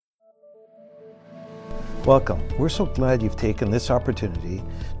Welcome. We're so glad you've taken this opportunity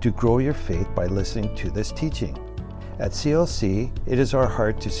to grow your faith by listening to this teaching. At CLC, it is our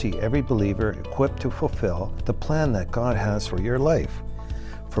heart to see every believer equipped to fulfill the plan that God has for your life.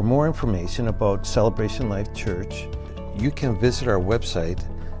 For more information about Celebration Life Church, you can visit our website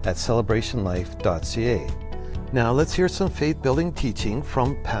at celebrationlife.ca. Now let's hear some faith-building teaching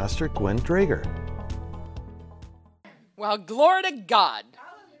from Pastor Gwen Drager. Well, glory to God.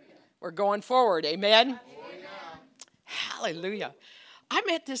 We're going forward. Amen? Hallelujah. I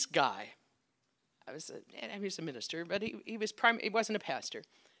met this guy. He was a minister, but he wasn't a pastor.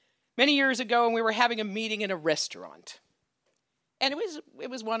 Many years ago, and we were having a meeting in a restaurant. And it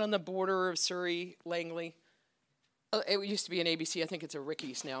was one on the border of Surrey, Langley. It used to be an ABC. I think it's a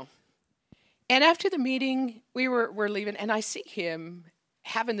Ricky's now. And after the meeting, we're leaving, and I see him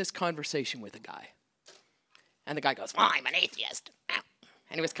having this conversation with a guy. And the guy goes, "Well, I'm an atheist."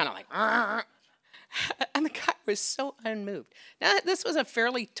 And he was kind of like, "Arr." And the guy was so unmoved. Now, this was a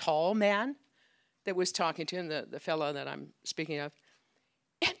fairly tall man that was talking to him, the fellow that I'm speaking of.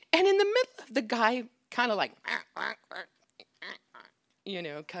 And in the middle of the guy kind of like,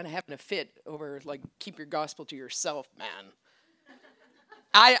 kind of having a fit over, like, keep your gospel to yourself, man.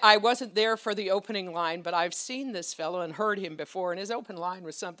 I wasn't there for the opening line, but I've seen this fellow and heard him before, and his open line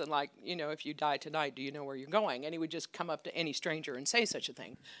was something like, if you die tonight, do you know where you're going? And he would just come up to any stranger and say such a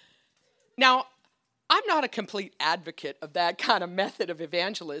thing. Now, I'm not a complete advocate of that kind of method of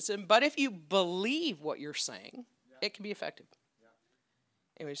evangelism, but if you believe what you're saying, it can be effective.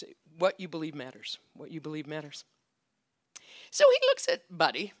 Anyways, what you believe matters. What you believe matters. So he looks at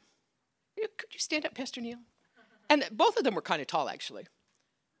Buddy. Could you stand up, Pastor Neil? And both of them were kind of tall, actually.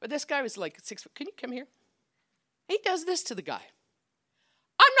 But this guy was like 6 foot. Can you come here? He does this to the guy.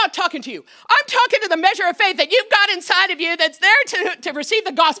 I'm not talking to you. I'm talking to the measure of faith that you've got inside of you that's there to receive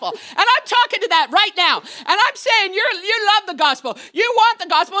the gospel. And I'm talking to that right now. And I'm saying you love the gospel. You want the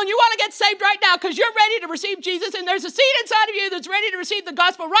gospel and you want to get saved right now because you're ready to receive Jesus. And there's a seed inside of you that's ready to receive the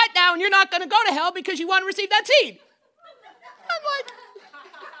gospel right now. And you're not going to go to hell because you want to receive that seed. I'm like,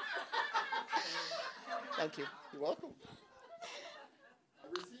 thank you. You're welcome.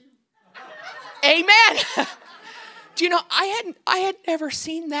 Amen. Do you know, I had never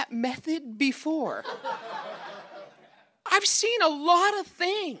seen that method before. I've seen a lot of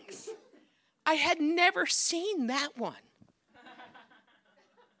things. I had never seen that one.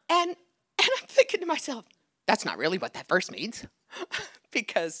 And I'm thinking to myself, that's not really what that verse means.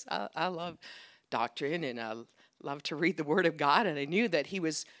 Because I love doctrine and I love to read the Word of God. And I knew that he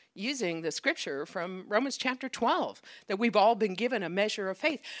was using the scripture from Romans chapter 12, that we've all been given a measure of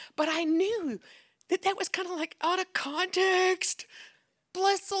faith. But I knew that was kind of like out of context.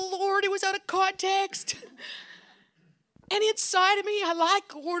 Bless the Lord, it was out of context. And inside of me, I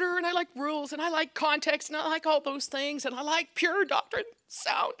like order and I like rules and I like context and I like all those things and I like pure doctrine,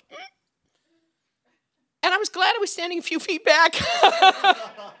 sound. And I was glad I was standing a few feet back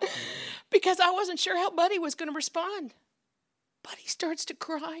because I wasn't sure how Buddy was going to respond. Buddy starts to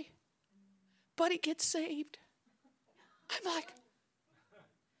cry. Buddy gets saved. I'm like,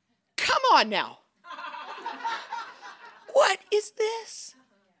 come on now. What is this?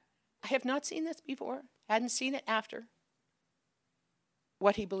 I have not seen this before. Hadn't seen it after.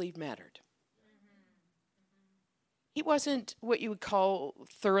 What he believed mattered. He wasn't what you would call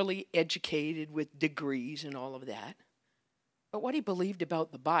thoroughly educated with degrees and all of that. But what he believed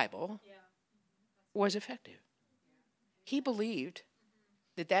about the Bible was effective. He believed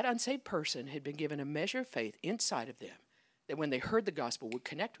that unsaved person had been given a measure of faith inside of them that when they heard the gospel would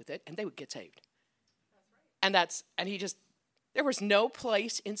connect with it and they would get saved. And there was no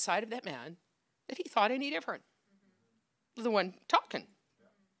place inside of that man that he thought any different. The one talking.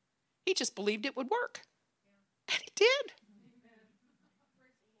 He just believed it would work. And it did.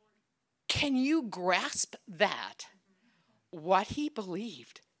 Can you grasp that? What he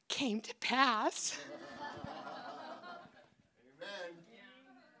believed came to pass.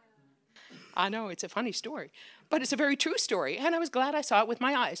 I know, it's a funny story, but it's a very true story, and I was glad I saw it with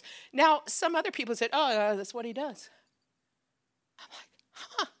my eyes. Now, some other people said, that's what he does. I'm like,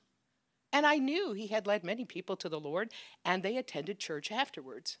 huh. And I knew he had led many people to the Lord, and they attended church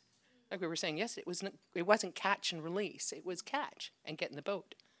afterwards. Like we were saying, yes, it wasn't catch and release. It was catch and get in the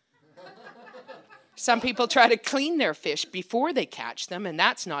boat. Some people try to clean their fish before they catch them, and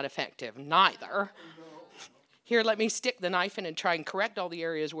that's not effective neither. Here, let me stick the knife in and try and correct all the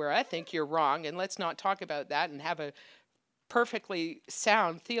areas where I think you're wrong, and let's not talk about that and have a perfectly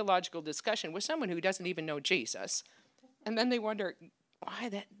sound theological discussion with someone who doesn't even know Jesus. And then they wonder, why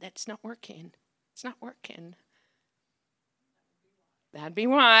that's not working. It's not working. That'd be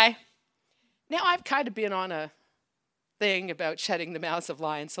why. Now, I've kind of been on a thing about shutting the mouths of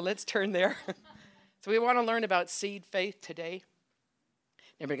lions, so let's turn there. So we want to learn about seed faith today.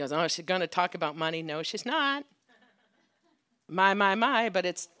 Everybody goes, oh, she's going to talk about money. No, she's not. My, but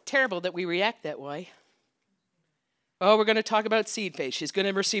it's terrible that we react that way. Oh, we're going to talk about seed faith. She's going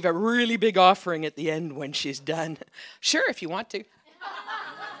to receive a really big offering at the end when she's done. Sure, if you want to.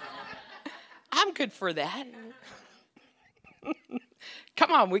 I'm good for that.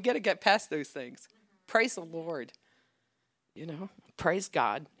 Come on, we got to get past those things. Praise the Lord. You know, praise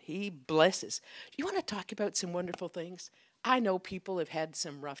God. He blesses. You want to talk about some wonderful things? I know people have had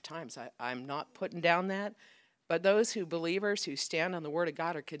some rough times. I'm not putting down that. But those believers who stand on the Word of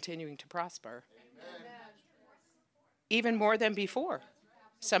God are continuing to prosper. Amen. Even more than before.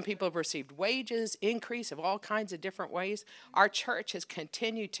 Some people have received wages, increase of all kinds of different ways. Our church has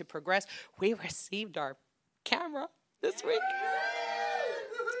continued to progress. We received our camera this week.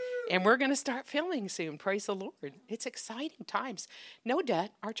 And we're going to start filming soon. Praise the Lord. It's exciting times. No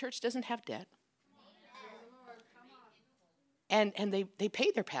debt. Our church doesn't have debt. And they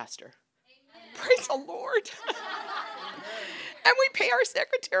pay their pastor. Praise the Lord. And we pay our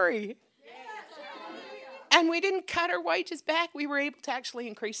secretary. And we didn't cut our wages back. We were able to actually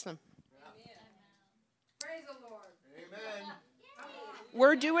increase them. Praise the Lord. Amen.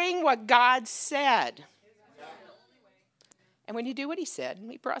 We're doing what God said. And when you do what he said,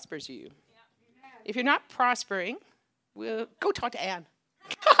 he prospers you. If you're not prospering, we'll go talk to Ann.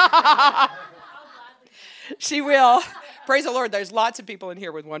 She will. Praise the Lord. There's lots of people in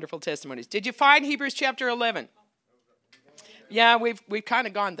here with wonderful testimonies. Did you find Hebrews chapter 11? Yeah, we've kind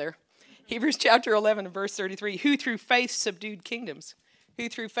of gone there. Hebrews chapter 11 and verse 33. Who through faith subdued kingdoms? Who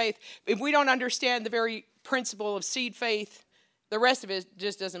through faith? If we don't understand the very principle of seed faith, the rest of it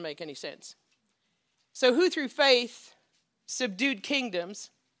just doesn't make any sense. So who through faith subdued kingdoms,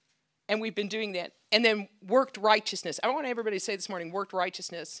 and we've been doing that, and then worked righteousness. I want everybody to say this morning, worked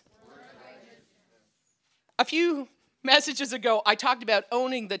righteousness. A few messages ago, I talked about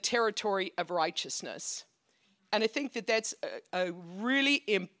owning the territory of righteousness. And I think that that's a really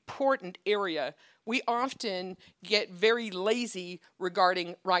important area. We often get very lazy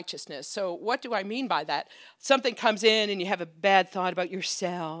regarding righteousness. So what do I mean by that? Something comes in and you have a bad thought about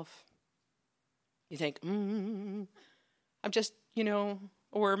yourself. You think, I'm just, a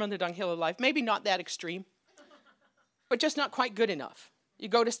worm on the dunghill of life. Maybe not that extreme, but just not quite good enough. You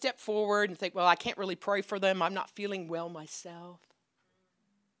go to step forward and think, well, I can't really pray for them. I'm not feeling well myself.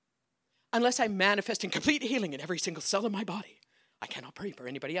 Unless I'm manifesting complete healing in every single cell of my body, I cannot pray for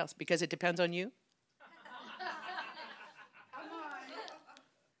anybody else because it depends on you.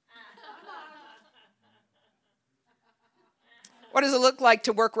 What does it look like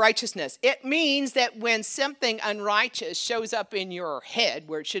to work righteousness? It means that when something unrighteous shows up in your head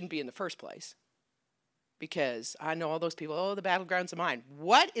where it shouldn't be in the first place, because I know all those people, the battlegrounds are mine.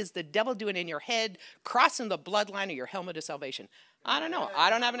 What is the devil doing in your head, crossing the bloodline of your helmet of salvation? I don't know. I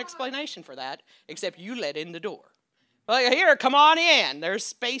don't have an explanation for that, except you let in the door. Well, here, come on in. There's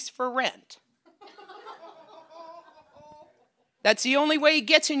space for rent. That's the only way he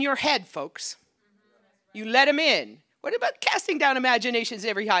gets in your head, folks. You let him in. What about casting down imaginations,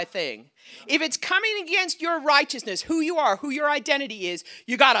 every high thing? If it's coming against your righteousness, who you are, who your identity is,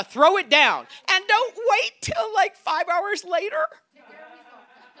 you got to throw it down. And don't wait till like 5 hours later.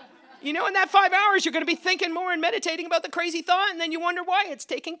 In that 5 hours, you're going to be thinking more and meditating about the crazy thought, and then you wonder why it's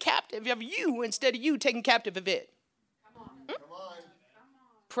taken captive of you instead of you taking captive of it. Come on. Come on.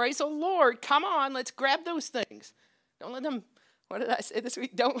 Praise the Lord. Come on, let's grab those things. Don't let them... What did I say this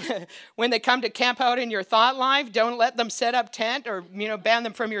week? When they come to camp out in your thought life, don't let them set up tent or, ban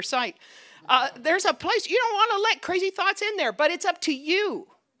them from your sight. There's a place, you don't want to let crazy thoughts in there, but it's up to you.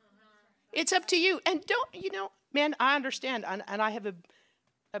 It's up to you. And man, I understand, and I have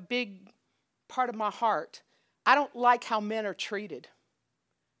a big part of my heart. I don't like how men are treated.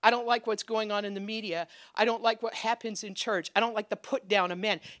 I don't like what's going on in the media. I don't like what happens in church. I don't like the put down of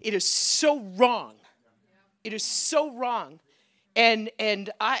men. It is so wrong. It is so wrong. And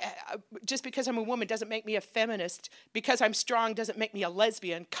I just because I'm a woman doesn't make me a feminist. Because I'm strong doesn't make me a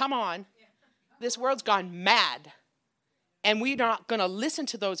lesbian. Come on. This world's gone mad. And we're not going to listen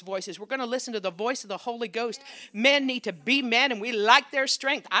to those voices. We're going to listen to the voice of the Holy Ghost. Men need to be men, and we like their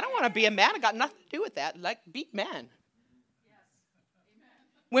strength. I don't want to be a man. I got nothing to do with that. Be man.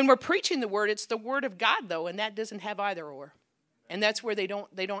 When we're preaching the word, it's the word of God, though, and that doesn't have either or. And that's where they don't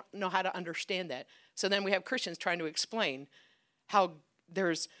know how to understand that. So then we have Christians trying to explain how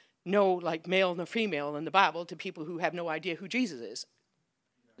there's no male nor female in the Bible to people who have no idea who Jesus is.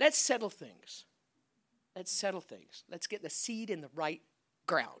 Let's settle things. Let's settle things. Let's get the seed in the right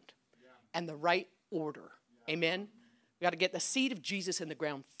ground. and the right order. Amen? We got to get the seed of Jesus in the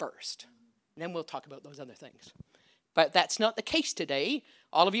ground first. And then we'll talk about those other things. But that's not the case today.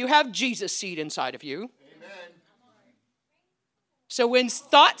 All of you have Jesus seed inside of you. Amen. So when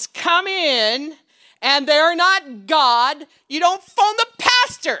thoughts come in and they're not God, you don't phone the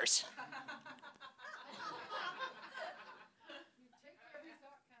pastors.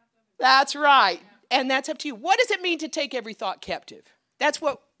 That's right. And that's up to you. What does it mean to take every thought captive? That's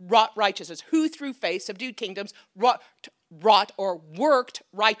what wrought righteousness. Who through faith subdued kingdoms, wrought or worked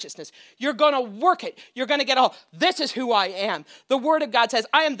righteousness. You're going to work it. You're going to get all, this is who I am. The word of God says,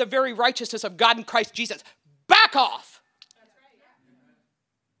 I am the very righteousness of God in Christ Jesus. Back off.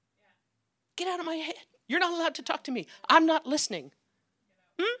 Get out of my head. You're not allowed to talk to me. I'm not listening.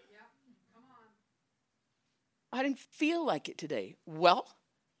 I didn't feel like it today. Well,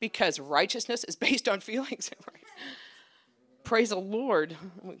 because righteousness is based on feelings. Praise the Lord.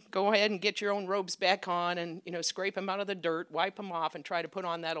 Go ahead and get your own robes back on and, scrape them out of the dirt, wipe them off, and try to put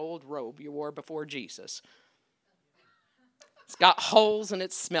on that old robe you wore before Jesus. It's got holes and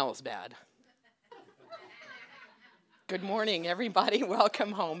it smells bad. Good morning, everybody.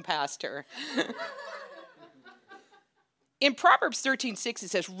 Welcome home, Pastor. In Proverbs 13:6, it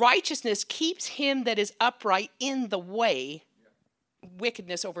says, righteousness keeps him that is upright in the way.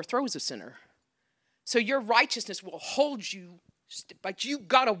 Wickedness overthrows a sinner. So your righteousness will hold you, but you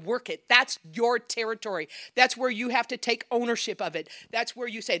got to work it. That's your territory. That's where you have to take ownership of it. That's where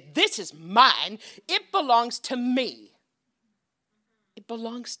you say, this is mine. It belongs to me. It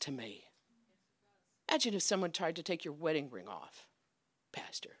belongs to me. Imagine if someone tried to take your wedding ring off,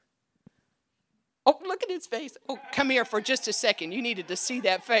 Pastor. Oh, look at his face. Oh, come here for just a second. You needed to see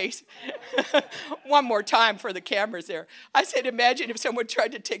that face. One more time for the cameras there. I said, imagine if someone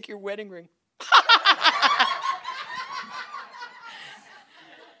tried to take your wedding ring.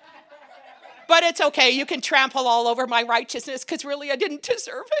 But it's okay. You can trample all over my righteousness because really I didn't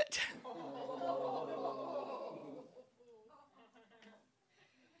deserve it.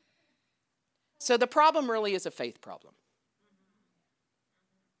 So the problem really is a faith problem.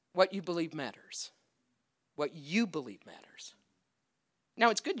 What you believe matters. What you believe matters. Now,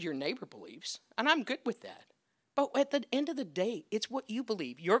 it's good your neighbor believes, and I'm good with that. But at the end of the day, it's what you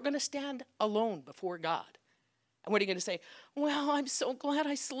believe. You're going to stand alone before God. And what are you going to say? Well, I'm so glad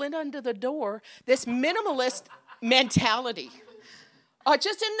I slid under the door. This minimalist mentality. Oh,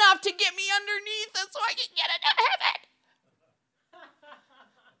 just enough to get me underneath so I can get into heaven.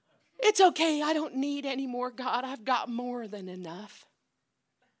 It's okay. I don't need any more, God. I've got more than enough.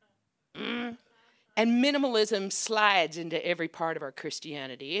 And minimalism slides into every part of our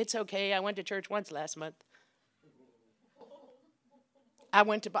Christianity. It's okay. I went to church once last month. I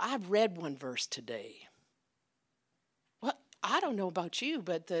read one verse today. Well, I don't know about you,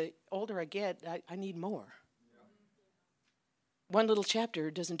 but the older I get, I need more. One little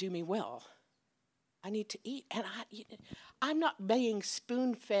chapter doesn't do me well. I need to eat. And I'm not being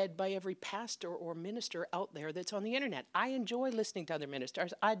spoon-fed by every pastor or minister out there that's on the internet. I enjoy listening to other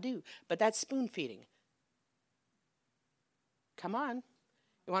ministers. I do. But that's spoon-feeding. Come on.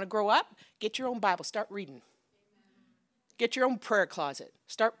 You want to grow up? Get your own Bible. Start reading. Get your own prayer closet.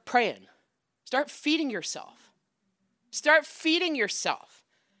 Start praying. Start feeding yourself. Start feeding yourself.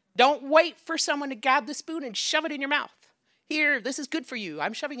 Don't wait for someone to grab the spoon and shove it in your mouth. Here, this is good for you.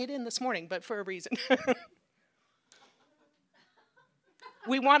 I'm shoving it in this morning, but for a reason.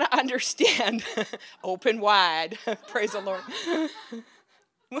 We want to understand. Open wide. Praise the Lord.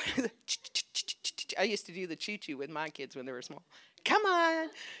 I used to do the choo-choo with my kids when they were small. Come on.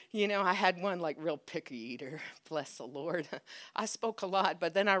 I had one real picky eater. Bless the Lord. I spoke a lot,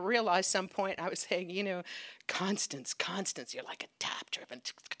 but then I realized some point I was saying, Constance, you're like a tap dripping.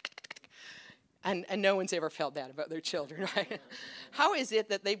 And no one's ever felt that about their children, right? How is it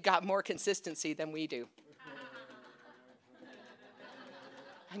that they've got more consistency than we do?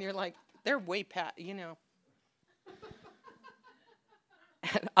 And you're like, they're way past,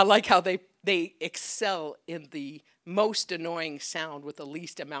 I like how they excel in the most annoying sound with the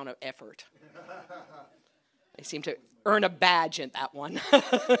least amount of effort. They seem to earn a badge in that one.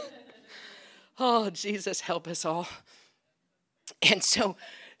 Oh, Jesus, help us all. And so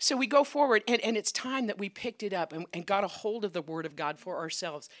we go forward, and it's time that we picked it up and got a hold of the Word of God for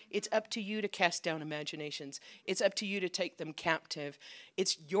ourselves. It's up to you to cast down imaginations. It's up to you to take them captive.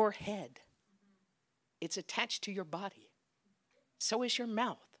 It's your head. It's attached to your body. So is your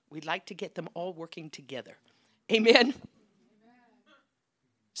mouth. We'd like to get them all working together. Amen?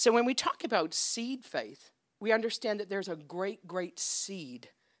 So when we talk about seed faith, we understand that there's a great, great seed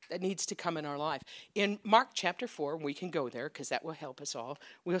that needs to come in our life. In Mark chapter 4, we can go there because that will help us all.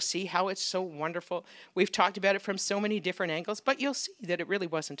 We'll see how it's so wonderful. We've talked about it from so many different angles, but you'll see that it really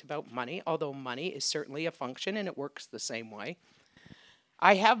wasn't about money, although money is certainly a function and it works the same way.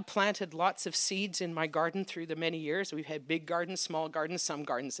 I have planted lots of seeds in my garden through the many years. We've had big gardens, small gardens, some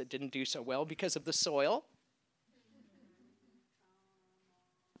gardens that didn't do so well because of the soil.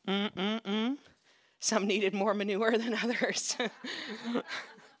 Some needed more manure than others.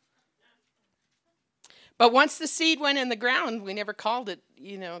 But once the seed went in the ground, we never called it,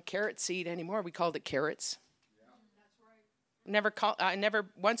 carrot seed anymore. We called it carrots. Yeah. That's right.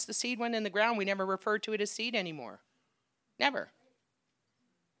 Once the seed went in the ground, we never referred to it as seed anymore. Never.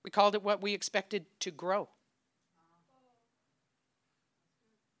 We called it what we expected to grow.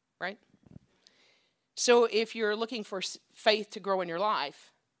 Right? So if you're looking for faith to grow in your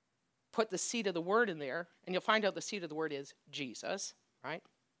life, put the seed of the word in there, and you'll find out the seed of the word is Jesus, right?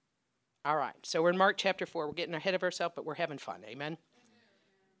 All right, so we're in Mark chapter 4. We're getting ahead of ourselves, but we're having fun, amen? It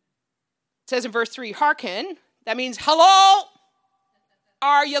says in verse 3, hearken, that means, hello,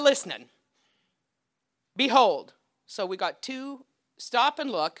 are you listening? Behold. So we got two, stop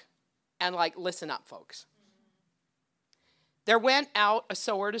and look, and listen up, folks. There went out a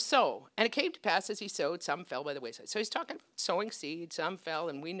sower to sow, and it came to pass as he sowed, some fell by the wayside. So he's talking about sowing seed, some fell,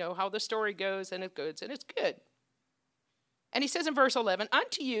 and we know how the story goes, and it's good, and it's good. And he says in verse 11,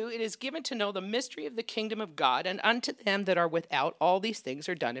 unto you it is given to know the mystery of the kingdom of God, and unto them that are without, all these things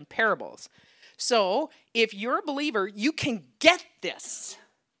are done in parables. So if you're a believer, you can get this.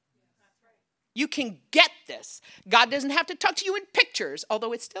 You can get this. God doesn't have to talk to you in pictures,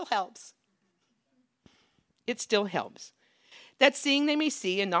 although it still helps. It still helps. That seeing they may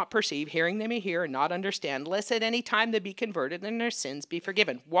see and not perceive, hearing they may hear and not understand, lest at any time they be converted and their sins be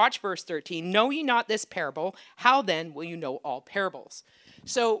forgiven. Watch verse 13. Know ye not this parable? How then will you know all parables?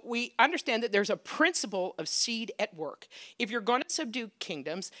 So we understand that there's a principle of seed at work. If you're going to subdue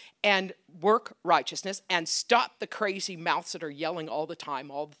kingdoms and work righteousness and stop the crazy mouths that are yelling all the time,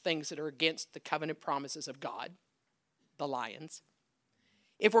 all the things that are against the covenant promises of God, the lions,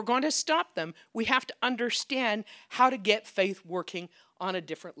 if we're going to stop them, we have to understand how to get faith working on a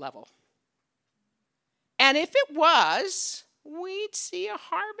different level. And if it was, we'd see a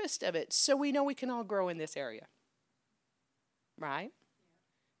harvest of it. So we know we can all grow in this area. Right?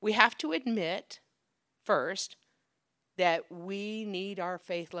 We have to admit first that we need our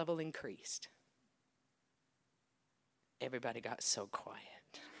faith level increased. Everybody got so quiet.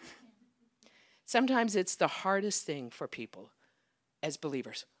 Sometimes it's the hardest thing for people as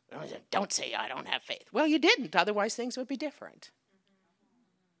believers. Don't say I don't have faith. Well, you didn't. Otherwise, things would be different.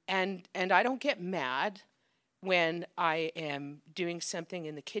 And I don't get mad when I am doing something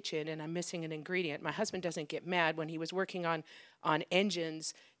in the kitchen and I'm missing an ingredient. My husband doesn't get mad when he was working on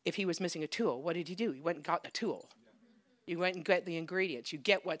engines if he was missing a tool. What did he do? He went and got the tool. You went and got the ingredients. You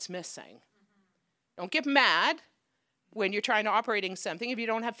get what's missing. Don't get mad when you're trying to operating something if you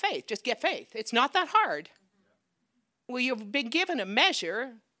don't have faith. Just get faith. It's not that hard. Well, you've been given a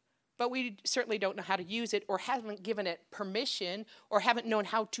measure, but we certainly don't know how to use it or haven't given it permission or haven't known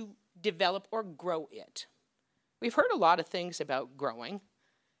how to develop or grow it. We've heard a lot of things about growing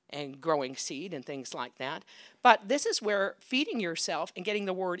and growing seed and things like that, but this is where feeding yourself and getting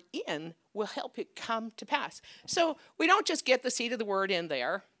the word in will help it come to pass. So we don't just get the seed of the word in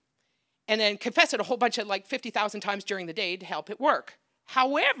there and then confess it a whole bunch of 50,000 times during the day to help it work.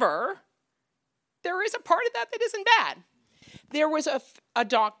 However, there is a part of that isn't bad. There was a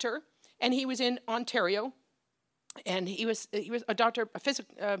doctor, and he was in Ontario, and he was a doctor, a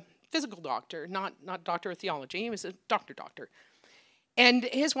physical doctor, not doctor of theology. He was a doctor. And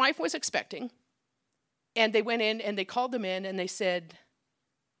his wife was expecting, and they went in, and they called them in, and they said,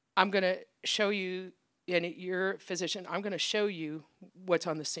 I'm going to show you, and you're a physician, I'm going to show you what's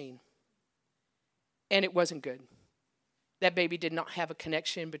on the scene. And it wasn't good. That baby did not have a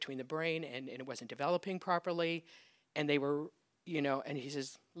connection between the brain and it wasn't developing properly. And they were, and he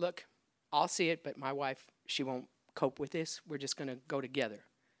says, look, I'll see it, but my wife, she won't cope with this. We're just going to go together.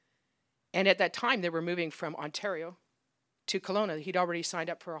 And at that time, they were moving from Ontario to Kelowna. He'd already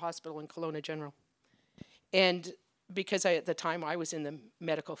signed up for a hospital in Kelowna General. And because at the time I was in the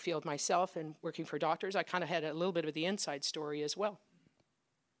medical field myself and working for doctors, I kind of had a little bit of the inside story as well.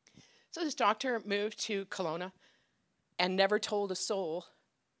 So this doctor moved to Kelowna and never told a soul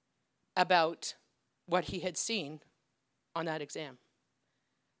about what he had seen on that exam.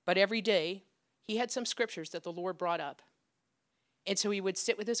 But every day, he had some scriptures that the Lord brought up. And so he would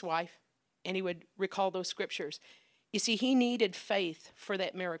sit with his wife, and he would recall those scriptures. You see, he needed faith for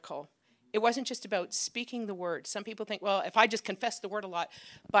that miracle. It wasn't just about speaking the word. Some people think, well, if I just confess the word a lot.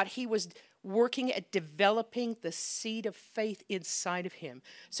 But he was working at developing the seed of faith inside of him.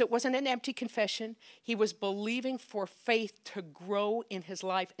 So it wasn't an empty confession. He was believing for faith to grow in his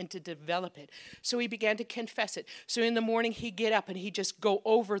life and to develop it. So he began to confess it. So in the morning, he'd get up and he'd just go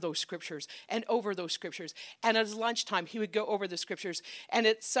over those scriptures and over those scriptures. And at lunchtime, he would go over the scriptures. And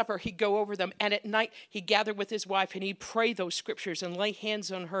at supper, he'd go over them. And at night, he'd gather with his wife and he'd pray those scriptures and lay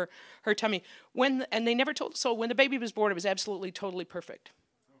hands on her tummy. And they never told the soul, when the baby was born, it was absolutely, totally perfect.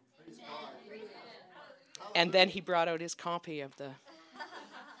 And then he brought out his copy of the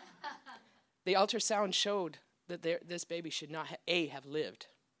ultrasound showed that this baby should not have lived,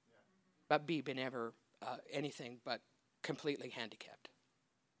 but B, been ever anything but completely handicapped.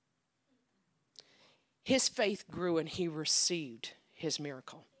 His faith grew and he received his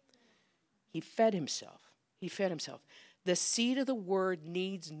miracle. He fed himself. The seed of the word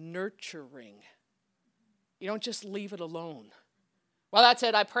needs nurturing. You don't just leave it alone. Well, that's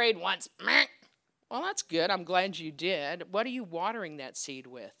it. I prayed once. Well, that's good. I'm glad you did. What are you watering that seed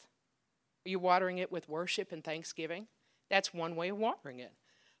with? Are you watering it with worship and thanksgiving? That's one way of watering it.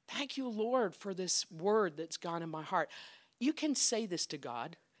 Thank you, Lord, for this word that's gone in my heart. You can say this to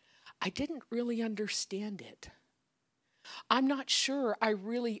God. I didn't really understand it. I'm not sure I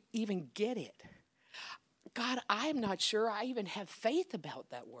really even get it. God, I'm not sure I even have faith about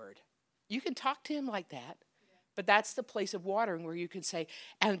that word. You can talk to him like that. But that's the place of watering where you can say,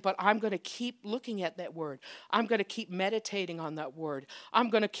 but I'm going to keep looking at that word. I'm going to keep meditating on that word. I'm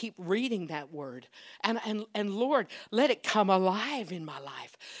going to keep reading that word. And Lord, let it come alive in my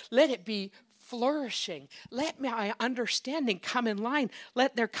life. Let it be flourishing. Let my understanding come in line.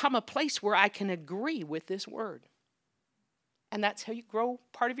 Let there come a place where I can agree with this word. And that's how you grow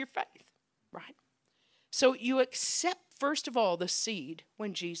part of your faith, right? So you accept, first of all, the seed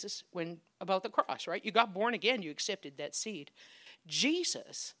when about the cross, right? You got born again, you accepted that seed.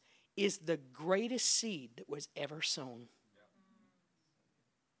 Jesus is the greatest seed that was ever sown.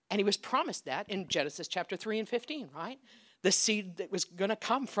 And he was promised that in Genesis chapter 3 and 15, right? The seed that was going to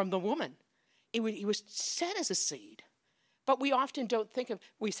come from the woman. He was set as a seed. But we often don't think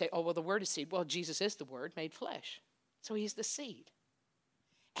we say, oh, well, the word is seed. Well, Jesus is the word made flesh. So he's the seed.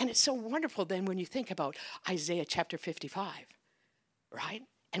 And it's so wonderful then when you think about Isaiah chapter 55, right?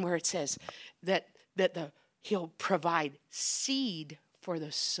 And where it says that he'll provide seed for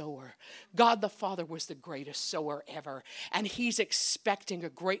the sower. God the Father was the greatest sower ever. And he's expecting a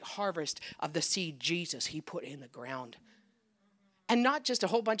great harvest of the seed Jesus he put in the ground. And not just a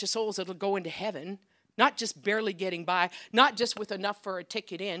whole bunch of souls that'll go into heaven. Not just barely getting by, not just with enough for a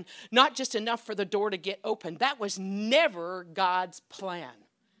ticket in, not just enough for the door to get open. That was never God's plan.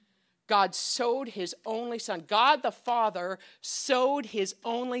 God sowed his only son. God the Father sowed his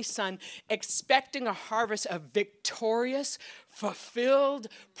only son, expecting a harvest of victorious, fulfilled,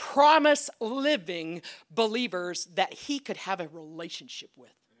 promise-living believers that he could have a relationship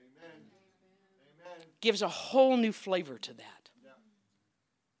with. Amen. Gives a whole new flavor to that. Yeah.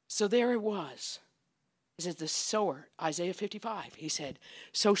 So there it was. It says the sower, Isaiah 55, he said,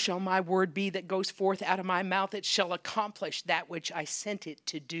 so shall my word be that goes forth out of my mouth. It shall accomplish that which I sent it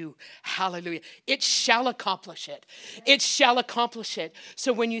to do. Hallelujah. It shall accomplish it. It shall accomplish it.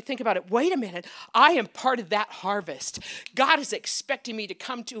 So when you think about it, wait a minute, I am part of that harvest. God is expecting me to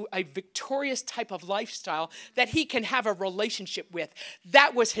come to a victorious type of lifestyle that he can have a relationship with.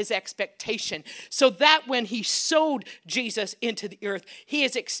 That was his expectation. So that when he sowed Jesus into the earth, he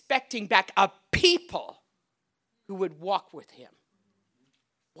is expecting back a people who would walk with him.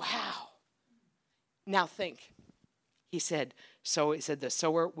 Wow. Now think. He said the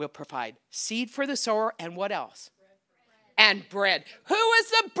sower will provide seed for the sower and what else? Bread. And bread. Who is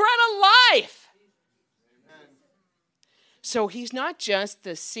the bread of life? Amen. So he's not just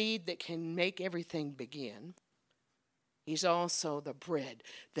the seed that can make everything begin. He's also the bread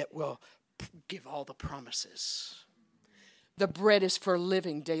that will give all the promises. The bread is for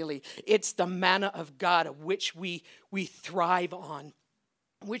living daily. It's the manna of God of which we thrive on,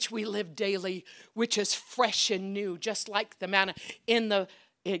 which we live daily, which is fresh and new, just like the manna. In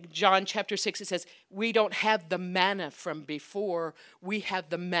John chapter 6, it says, we don't have the manna from before. We have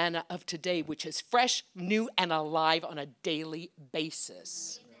the manna of today, which is fresh, new, and alive on a daily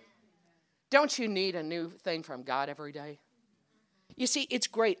basis. Amen. Don't you need a new thing from God every day? You see, it's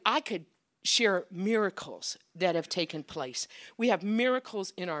great. I could share miracles that have taken place. We have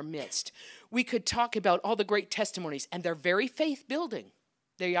miracles in our midst. We could talk about all the great testimonies, and they're very faith-building.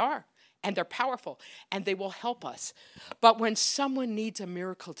 They are, and they're powerful, and they will help us. But when someone needs a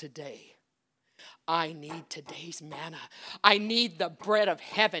miracle today, I need today's manna. I need the bread of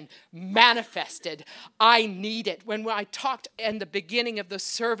heaven manifested. I need it. When I talked in the beginning of the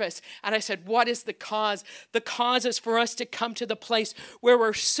service and I said, what is the cause? The cause is for us to come to the place where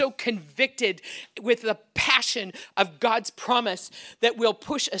we're so convicted with the passion of God's promise that we'll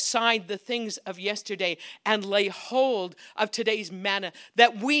push aside the things of yesterday and lay hold of today's manna,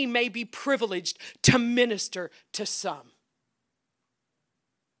 that we may be privileged to minister to some.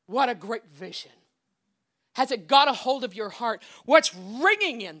 What a great vision. Has it got a hold of your heart? What's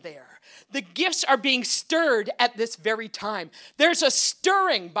ringing in there? The gifts are being stirred at this very time. There's a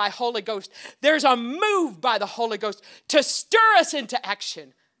stirring by Holy Ghost. There's a move by the Holy Ghost to stir us into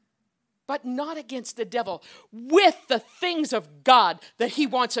action. But not against the devil, with the things of God that he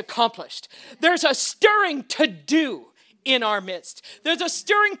wants accomplished. There's a stirring to do in our midst. There's a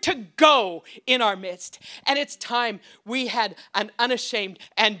stirring to go in our midst. And it's time we had an unashamed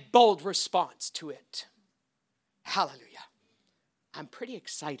and bold response to it. Hallelujah. I'm pretty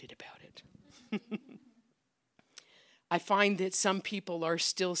excited about it. I find that some people are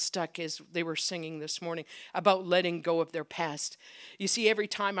still stuck, as they were singing this morning, about letting go of their past. You see, every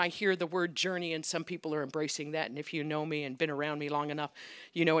time I hear the word journey, and some people are embracing that, and if you know me and been around me long enough,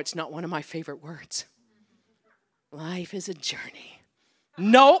 you know it's not one of my favorite words. Life is a journey.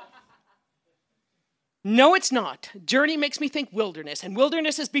 No, it's not. Journey makes me think wilderness, and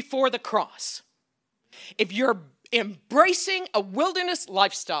wilderness is before the cross. If you're embracing a wilderness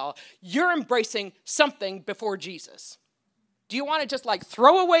lifestyle, you're embracing something before Jesus. Do you want to just like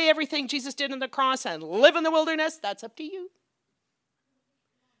throw away everything Jesus did on the cross and live in the wilderness? That's up to you.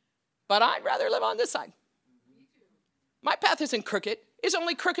 But I'd rather live on this side. My path isn't crooked. It's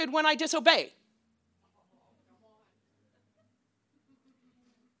only crooked when I disobey.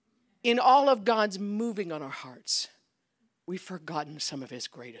 In all of God's moving on our hearts, we've forgotten some of his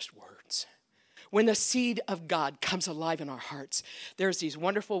greatest words. When the seed of God comes alive in our hearts, there's these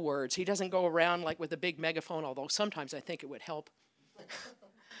wonderful words. He doesn't go around like with a big megaphone, although sometimes I think it would help.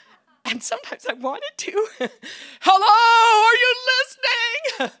 And sometimes I wanted to. Hello, are you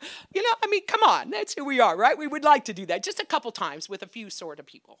listening? Come on, that's who we are, right? We would like to do that just a couple times with a few sort of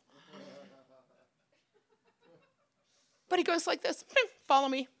people. But he goes like this, follow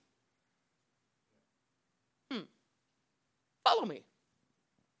me. Follow me.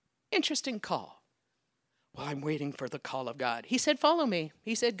 Interesting call. Well, I'm waiting for the call of God. He said, follow me.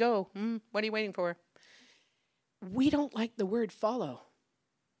 He said, go. What are you waiting for? We don't like the word follow.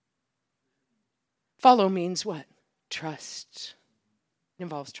 Follow means what? Trust. It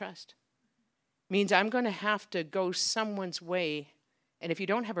involves trust. It means I'm going to have to go someone's way. And if you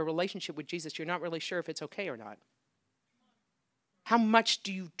don't have a relationship with Jesus, you're not really sure if it's okay or not. How much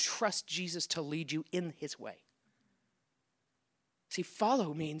do you trust Jesus to lead you in his way? See,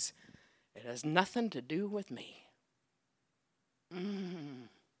 follow means it has nothing to do with me.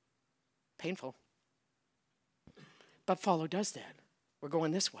 Painful. But follow does that. We're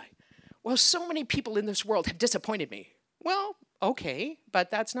going this way. Well, so many people in this world have disappointed me. Well, okay,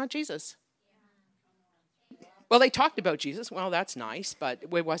 but that's not Jesus. Well, they talked about Jesus. Well, that's nice, but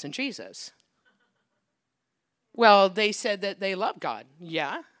it wasn't Jesus. Well, they said that they love God.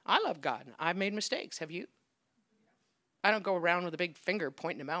 Yeah, I love God. I've made mistakes. Have you? I don't go around with a big finger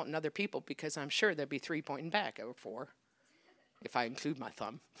pointing them out in other people because I'm sure there'd be 3 pointing back or 4 if I include my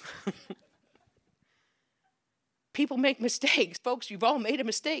thumb. People make mistakes. Folks, you've all made a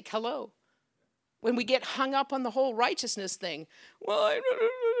mistake. Hello. When we get hung up on the whole righteousness thing, well,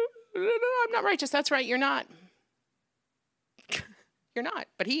 I'm not righteous. That's right, you're not. You're not,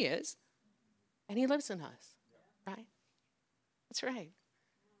 but he is. And he lives in us, right? That's right.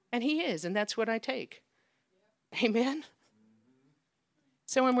 And he is, and that's what I take. Amen?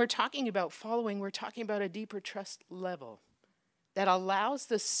 So when we're talking about following, we're talking about a deeper trust level that allows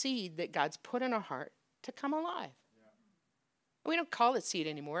the seed that God's put in our heart to come alive. We don't call it seed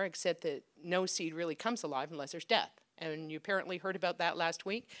anymore, except that no seed really comes alive unless there's death. And you apparently heard about that last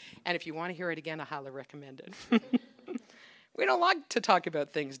week. And if you want to hear it again, I highly recommend it. We don't like to talk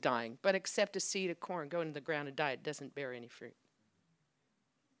about things dying, but except a seed of corn going into the ground and die, it doesn't bear any fruit.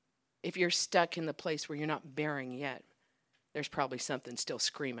 If you're stuck in the place where you're not bearing yet, there's probably something still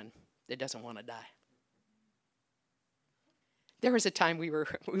screaming that doesn't want to die. There was a time we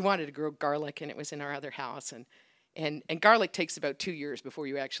wanted to grow garlic, and it was in our other house, and garlic takes about 2 years before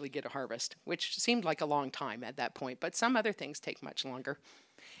you actually get a harvest, which seemed like a long time at that point, but some other things take much longer.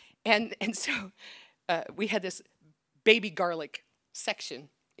 And so we had this baby garlic section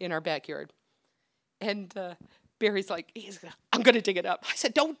in our backyard, and Barry's like, I'm going to dig it up. I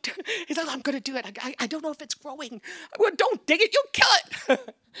said, don't. He's like, I'm going to do it. I don't know if it's growing. Well, don't dig it. You'll kill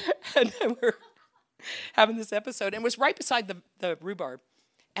it. And then having this episode. And it was right beside the rhubarb.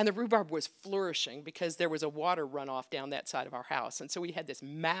 And the rhubarb was flourishing because there was a water runoff down that side of our house. And so we had this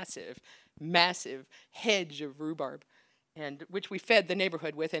massive, massive hedge of rhubarb, and which we fed the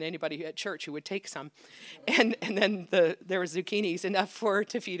neighborhood with and anybody at church who would take some. And then there was zucchinis, enough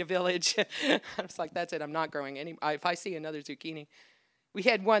to feed a village. I was like, that's it, I'm not growing any. If I see another zucchini. We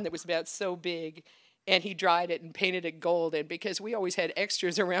had one that was about so big, and he dried it and painted it gold. And because we always had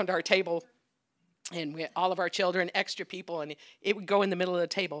extras around our table, and we had all of our children, extra people, and it would go in the middle of the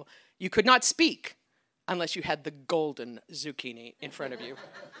table. You could not speak unless you had the golden zucchini in front of you.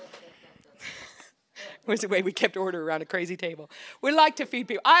 Was the way we kept order around a crazy table. We like to feed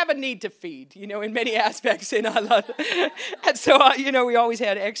people. I have a need to feed, in many aspects, and I love it. And so, we always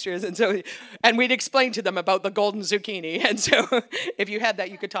had extras, and we'd explain to them about the golden zucchini. And so, if you had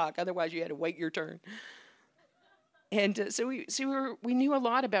that, you could talk. Otherwise, you had to wait your turn. And so we knew a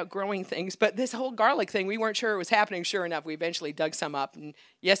lot about growing things, but this whole garlic thing, we weren't sure it was happening. Sure enough, we eventually dug some up, and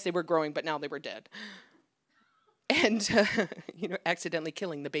yes, they were growing, but now they were dead. And, accidentally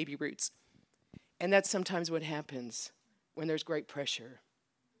killing the baby roots. And that's sometimes what happens when there's great pressure.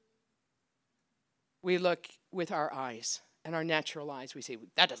 We look with our eyes, and our natural eyes, we say,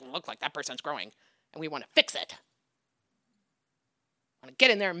 that doesn't look like that person's growing, and we want to fix it. Want to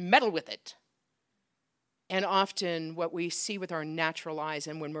get in there and meddle with it. And often what we see with our natural eyes,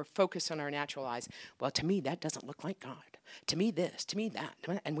 and when we're focused on our natural eyes, well, to me, that doesn't look like God. To me, this, to me,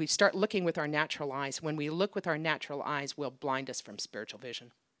 that. And we start looking with our natural eyes. When we look with our natural eyes, will blind us from spiritual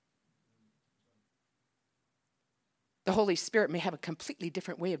vision. The Holy Spirit may have a completely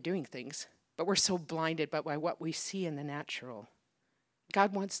different way of doing things, but we're so blinded by what we see in the natural.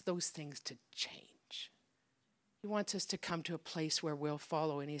 God wants those things to change. He wants us to come to a place where we'll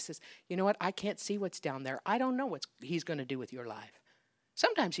follow, and he says, you know what, I can't see what's down there. I don't know what he's going to do with your life.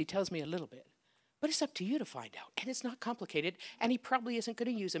 Sometimes he tells me a little bit, but it's up to you to find out, and it's not complicated, and he probably isn't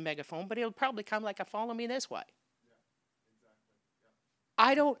going to use a megaphone, but it'll probably come like a follow me this way. Yeah, exactly.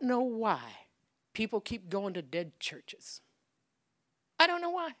 Yeah. I don't know why people keep going to dead churches. I don't know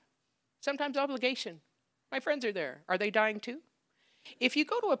why. Sometimes obligation. My friends are there. Are they dying too? If you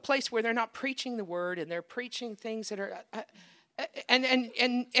go to a place where they're not preaching the word and they're preaching things that are,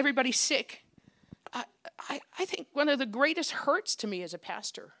 and everybody's sick, I think one of the greatest hurts to me as a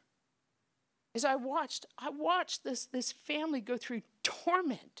pastor is I watched this family go through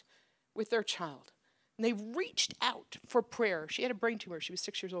torment with their child. And they reached out for prayer. She had a brain tumor. She was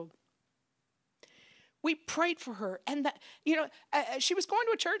 6 years old. We prayed for her, and that, she was going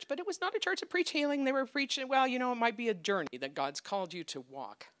to a church, but it was not a church that preached healing. They were preaching, it might be a journey that God's called you to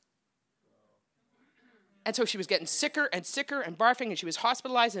walk. And so she was getting sicker and sicker and barfing, and she was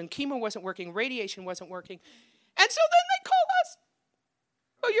hospitalized, and chemo wasn't working, radiation wasn't working. And so then they called us.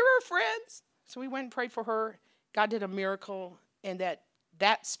 Oh, you're her friends. So we went and prayed for her. God did a miracle, and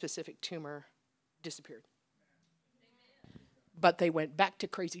that specific tumor disappeared. But they went back to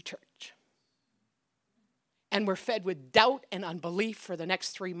crazy church. And were fed with doubt and unbelief for the next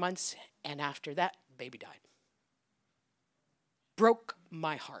 3 months. And after that, baby died. Broke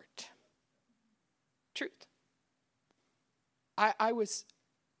my heart. Truth. I was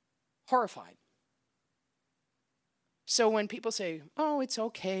horrified. So when people say, oh, it's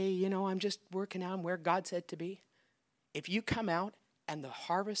okay, I'm just working out where God said to be. If you come out and the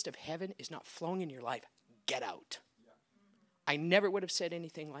harvest of heaven is not flowing in your life, get out. I never would have said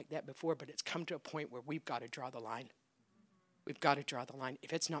anything like that before, but it's come to a point where we've got to draw the line. We've got to draw the line.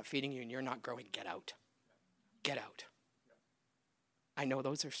 If it's not feeding you and you're not growing, get out. Get out. I know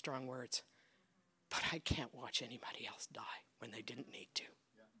those are strong words, but I can't watch anybody else die when they didn't need to.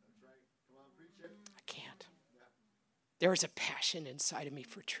 Yeah, that's right. Come on, preach it. I can't. Yeah. There is a passion inside of me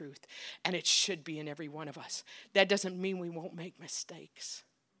for truth, and it should be in every one of us. That doesn't mean we won't make mistakes.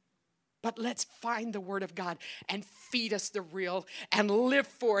 But let's find the word of God and feed us the real and live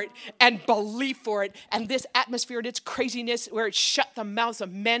for it and believe for it. And this atmosphere and its craziness where it shut the mouths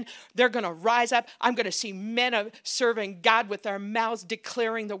of men, they're going to rise up. I'm going to see men serving God with their mouths,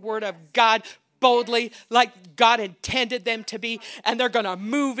 declaring the word of God boldly like God intended them to be. And they're going to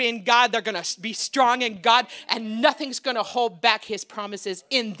move in God. They're going to be strong in God. And nothing's going to hold back his promises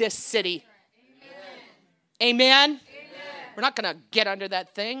in this city. Amen? Amen? We're not going to get under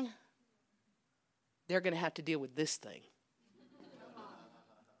that thing. They're going to have to deal with this thing.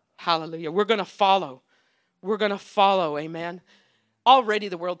 Hallelujah. We're going to follow. We're going to follow. Amen. Already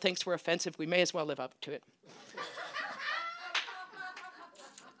the world thinks we're offensive. We may as well live up to it.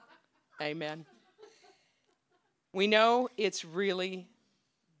 Amen. We know it's really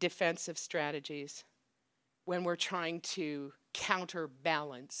defensive strategies when we're trying to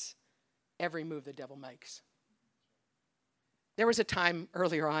counterbalance every move the devil makes. There was a time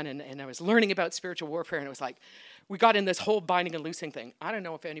earlier on, and I was learning about spiritual warfare, and it was like, we got in this whole binding and loosing thing. I don't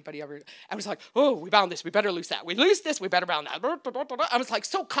know if anybody ever, I was like, oh, we bound this, we better loose that. We loose this, we better bound that. I was like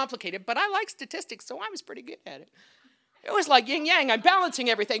so complicated, but I like statistics, so I was pretty good at it. It was like yin yang, I'm balancing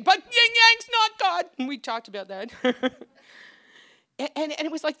everything, but yin yang's not God. And we talked about that. and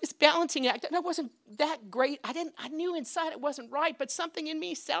it was like this balancing act, and it wasn't that great. I knew inside it wasn't right, but something in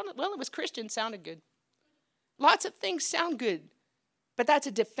me sounded, well, it was Christian, sounded good. Lots of things sound good, but that's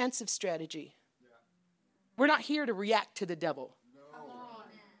a defensive strategy. We're not here to react to the devil. No.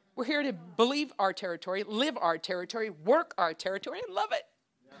 We're here to believe our territory, live our territory, work our territory, and love it.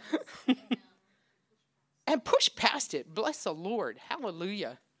 Yes. And push past it. Bless the Lord.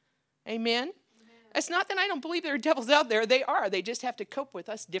 Hallelujah. Amen. Amen. It's not that I don't believe there are devils out there. They are. They just have to cope with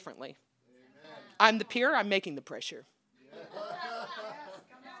us differently. Amen. I'm the peer. I'm making the pressure.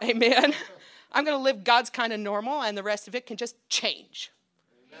 Yeah. Amen. I'm going to live God's kind of normal, and the rest of it can just change.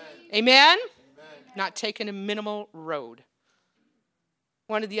 Amen. Amen? Not taking a minimal road.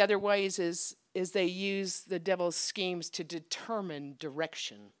 One of the other ways is they use the devil's schemes to determine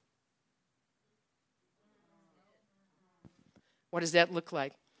direction. What does that look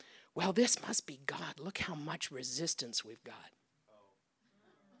like? Well, this must be God. Look how much resistance we've got.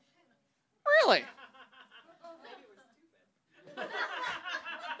 Really?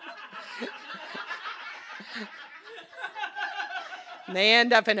 They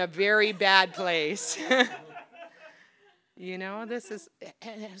end up in a very bad place. You know, this is,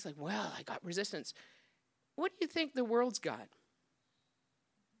 and I was like, well, I got resistance. What do you think the world's got?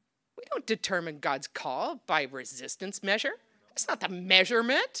 We don't determine God's call by resistance measure. That's not the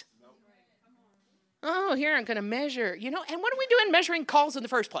measurement. Oh, here I'm going to measure. You know, and what are we doing measuring calls in the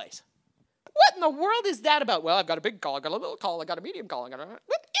first place? What in the world is that about? Well, I've got a big call, I've got a little call, I've got a medium call. What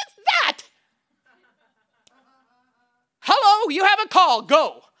is that? Hello, you have a call,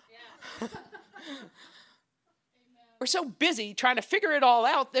 go. Yeah. We're so busy trying to figure it all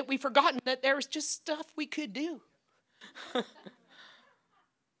out that we've forgotten that there's just stuff we could do.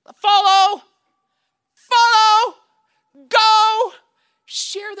 Follow, go.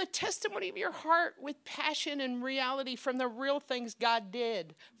 Share the testimony of your heart with passion and reality from the real things God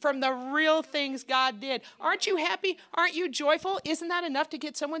did. From the real things God did. Aren't you happy? Aren't you joyful? Isn't that enough to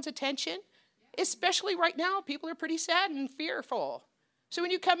get someone's attention? Especially right now, people are pretty sad and fearful. So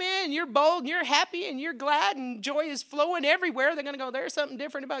when you come in and you're bold and you're happy and you're glad and joy is flowing everywhere, they're going to go, there's something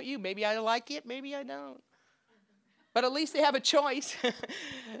different about you. Maybe I like it, maybe I don't. But at least they have a choice.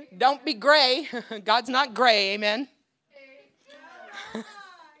 Don't be gray. God's not gray, amen?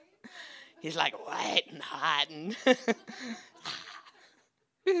 He's like white and hot.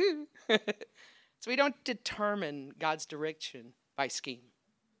 So we don't determine God's direction by scheme.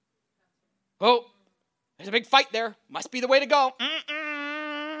 Oh, there's a big fight there. Must be the way to go.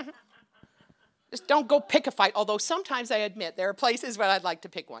 Just don't go pick a fight. Although sometimes I admit there are places where I'd like to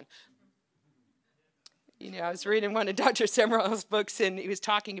pick one. You know, I was reading one of Dr. Semmelweis' books, and he was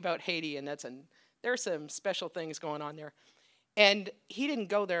talking about Haiti, and there are some special things going on there. And he didn't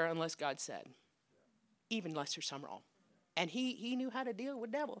go there unless God said, even Lester Sumrall. And he knew how to deal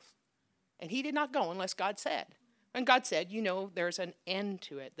with devils. And he did not go unless God said. And God said, you know, there's an end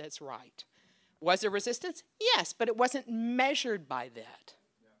to it that's right. Was there resistance? Yes, but it wasn't measured by that.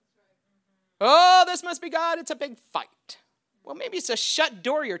 Oh, this must be God. It's a big fight. Well, maybe it's a shut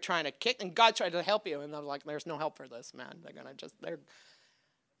door you're trying to kick, and God tried to help you. And they're like, there's no help for this, man. They're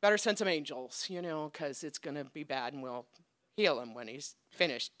better send some angels, you know, because it's going to be bad, and we'll heal him when he's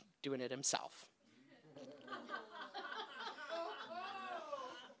finished doing it himself.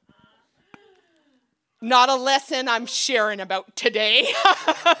 Not a lesson I'm sharing about today.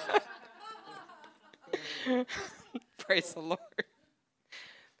 Praise the Lord.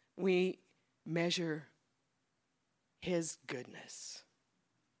 We measure his goodness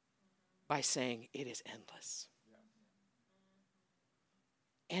by saying it is endless.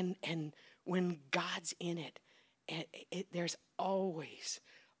 And when God's in it, there's always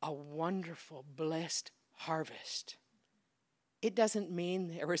a wonderful, blessed harvest. It doesn't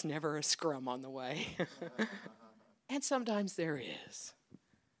mean there was never a scrum on the way. And sometimes there is.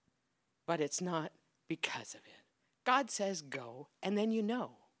 But it's not because of it. God says go, and then you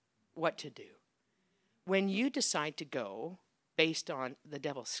know what to do. When you decide to go based on the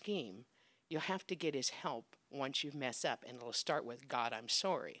devil's scheme, you'll have to get his help once you mess up, and it'll start with, God, I'm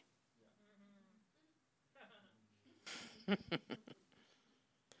sorry.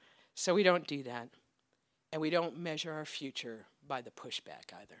 So we don't do that. And we don't measure our future by the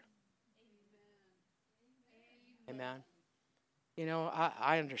pushback either. Amen. You know,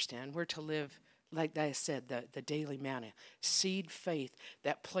 I understand. We're to live, like I said, the daily manna, seed faith,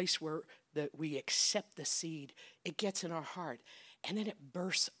 that place where that we accept the seed. It gets in our heart, and then it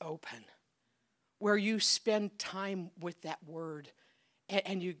bursts open, where you spend time with that word,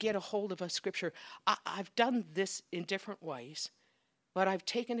 and you get a hold of a scripture. I've done this in different ways, but I've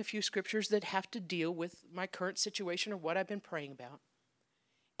taken a few scriptures that have to deal with my current situation or what I've been praying about.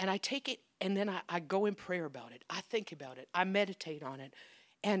 And I take it, and then I go in prayer about it. I think about it. I meditate on it.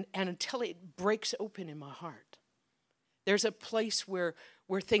 And until it breaks open in my heart. There's a place where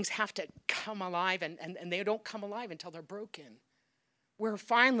things have to come alive, and they don't come alive until they're broken. Where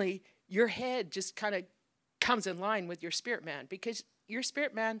finally your head just kind of comes in line with your spirit man. Because your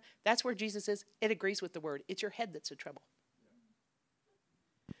spirit man, that's where Jesus is. It agrees with the word. It's your head that's in trouble.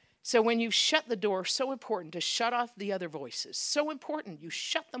 So when you shut the door, so important to shut off the other voices. So important, you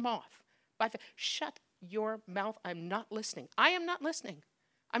shut them off. Shut your mouth. I'm not listening. I am not listening.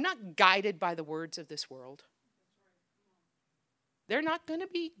 I'm not guided by the words of this world. They're not going to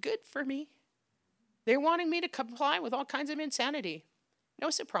be good for me. They're wanting me to comply with all kinds of insanity.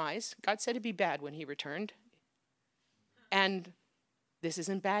 No surprise. God said it'd be bad when he returned. And this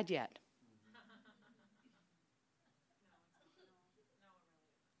isn't bad yet.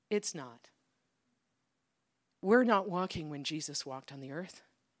 It's not. We're not walking when Jesus walked on the earth.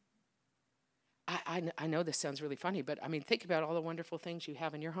 I know this sounds really funny, but I mean, think about all the wonderful things you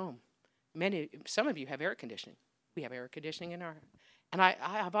have in your home. Some of you have air conditioning. We have air conditioning in our, and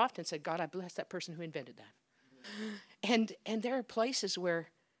I've often said, God, I bless that person who invented that. And there are places where,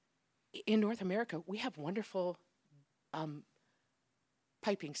 in North America, we have wonderful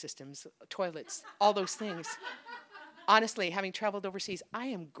piping systems, toilets, all those things. Honestly, having traveled overseas, I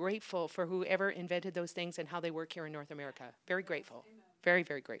am grateful for whoever invented those things and how they work here in North America. Very grateful. Very,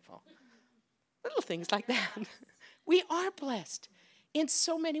 very grateful. Little things like that. We are blessed in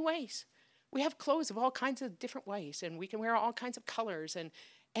so many ways. We have clothes of all kinds of different ways, and we can wear all kinds of colors, and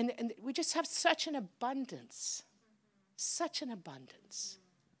we just have such an abundance. Such an abundance.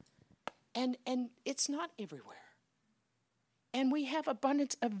 And it's not everywhere. And we have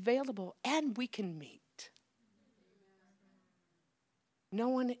abundance available, and we can meet. No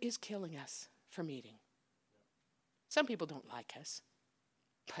one is killing us from eating. Some people don't like us,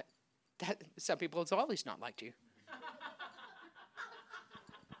 but some people have always not liked you.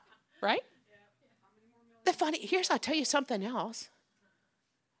 Right? I'll tell you something else.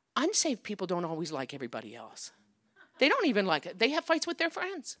 Unsaved people don't always like everybody else. They don't even like it. They have fights with their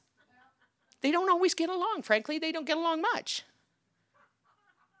friends. They don't always get along. Frankly, they don't get along much.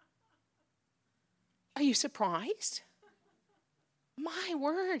 Are you surprised? My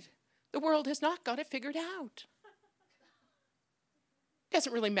word, the world has not got it figured out.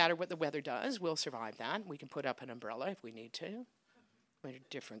 Doesn't really matter what the weather does. We'll survive that. We can put up an umbrella if we need to. We have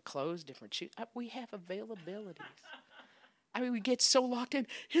different clothes, different shoes. We have availabilities. I mean, we get so locked in.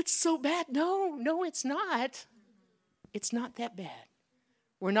 It's so bad. No, it's not. It's not that bad.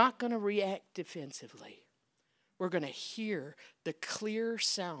 We're not going to react defensively. We're going to hear the clear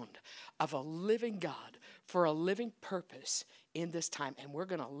sound of a living God for a living purpose in this time. And we're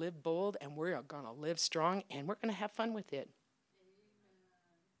going to live bold, and we're going to live strong, and we're going to have fun with it.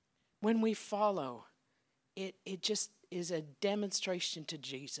 When we follow, it just is a demonstration to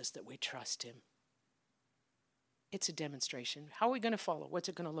Jesus that we trust him. It's a demonstration. How are we going to follow? What's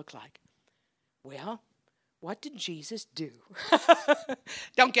it going to look like? Well, what did Jesus do?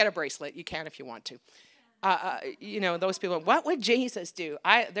 Don't get a bracelet. You can if you want to. Those people, what would Jesus do?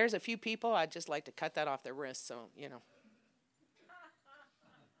 There's a few people, I'd just like to cut that off their wrists, so,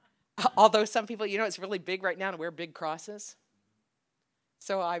 Although some people, it's really big right now to wear big crosses.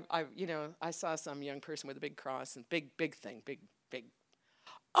 So I saw some young person with a big cross and big thing.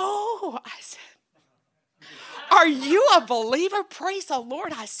 Oh, I said, are you a believer? Praise the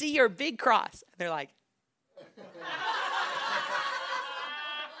Lord, I see your big cross. And they're like,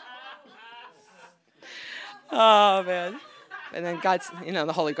 oh, man. And then God's,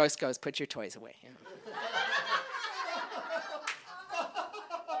 the Holy Ghost goes, put your toys away.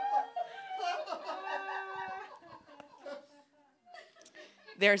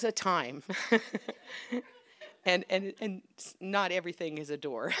 There's a time. and not everything is a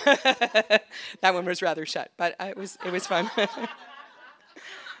door. That one was rather shut, but it was fun.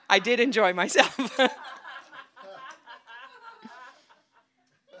 I did enjoy myself.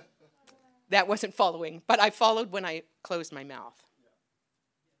 That wasn't following, but I followed when I closed my mouth.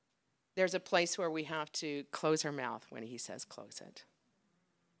 There's a place where we have to close our mouth when he says close it.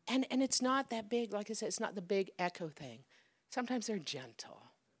 And it's not that big, like I said, it's not the big echo thing. Sometimes they're gentle.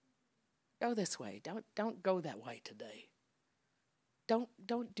 Go this way. Don't go that way today.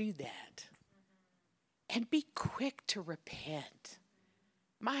 Don't do that. And be quick to repent.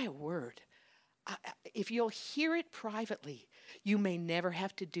 My word. If you'll hear it privately, you may never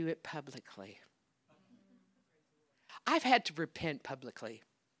have to do it publicly. I've had to repent publicly.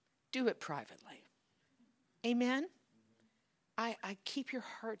 Do it privately. Amen? I keep your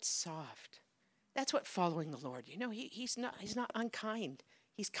heart soft. That's what following the Lord. You know, he's not unkind.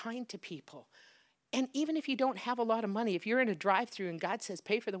 He's kind to people. And even if you don't have a lot of money, if you're in a drive-thru and God says,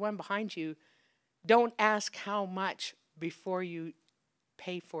 pay for the one behind you, don't ask how much before you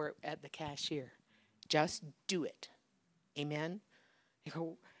pay for it at the cashier. Just do it. Amen? You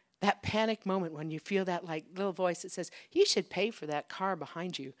go, that panic moment when you feel that like little voice that says, you should pay for that car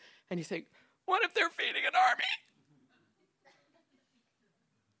behind you. And you think, what if they're feeding an army?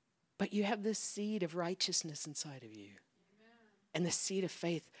 But you have this seed of righteousness inside of you. Amen. And the seed of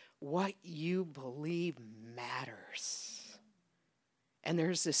faith. What you believe matters. And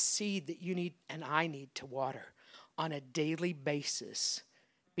there's this seed that you need and I need to water on a daily basis.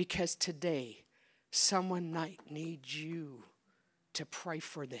 Because today, someone might need you to pray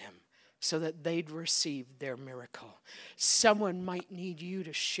for them so that they'd receive their miracle. Someone might need you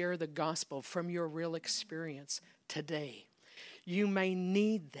to share the gospel from your real experience today. You may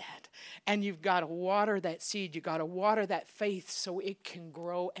need that. And you've got to water that seed. You've got to water that faith so it can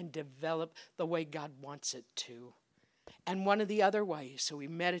grow and develop the way God wants it to. And one of the other ways, so we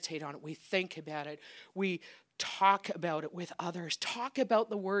meditate on it, we think about it, we talk about it with others. Talk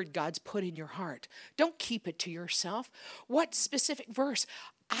about the word God's put in your heart. Don't keep it to yourself. What specific verse?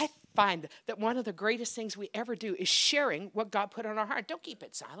 I find that one of the greatest things we ever do is sharing what God put on our heart. Don't keep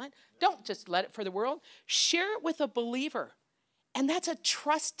it silent. Don't just let it for the world. Share it with a believer. And that's a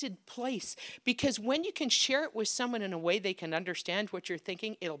trusted place, because when you can share it with someone in a way they can understand what you're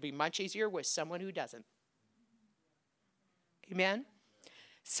thinking, it'll be much easier with someone who doesn't. Amen?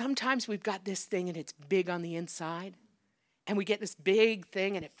 Sometimes we've got this thing and it's big on the inside, and we get this big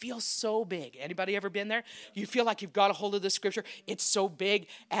thing and it feels so big. Anybody ever been there? You feel like you've got a hold of the scripture. It's so big,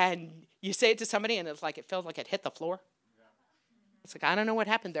 and you say it to somebody and it's like it felt like it hit the floor. It's like, I don't know what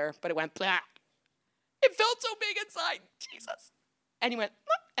happened there, but it went blah. It felt so big inside. Jesus. And you went,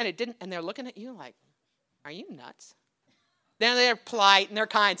 and it didn't. And they're looking at you like, are you nuts? Then they're polite and they're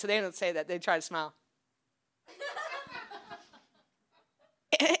kind, so they don't say that. They try to smile.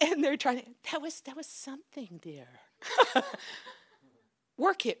 And they're trying to, that was something there.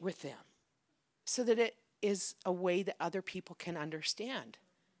 Work it with them so that it is a way that other people can understand.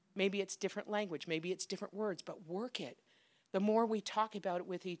 Maybe it's different language, maybe it's different words, but work it. The more we talk about it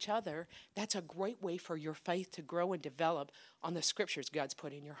with each other, that's a great way for your faith to grow and develop on the scriptures God's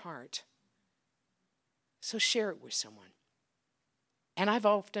put in your heart. So share it with someone. And I've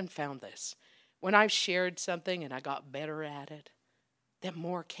often found this. When I've shared something and I got better at it, then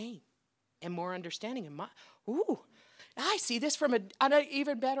more came and more understanding. And I see this from an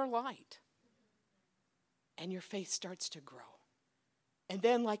even better light. And your faith starts to grow. And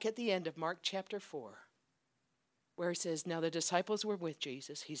then, like at the end of Mark chapter 4, where he says, now the disciples were with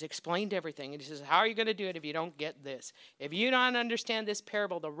Jesus. He's explained everything. And he says, how are you going to do it if you don't get this? If you don't understand this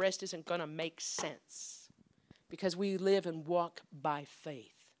parable, the rest isn't going to make sense. Because we live and walk by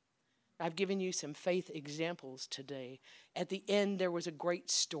faith. I've given you some faith examples today. At the end, there was a great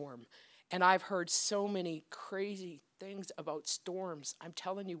storm. And I've heard so many crazy things about storms. I'm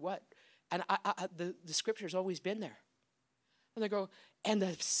telling you what. And the scripture's always been there. And they go, and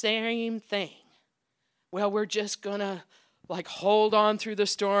the same thing. Well, we're just going to hold on through the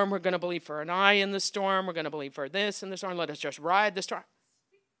storm. We're going to believe for an eye in the storm. We're going to believe for this in the storm. Let us just ride the storm.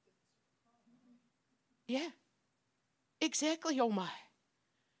 Yeah, exactly, oh my.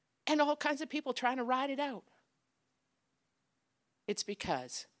 And all kinds of people trying to ride it out. It's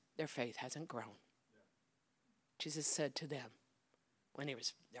because their faith hasn't grown. Jesus said to them when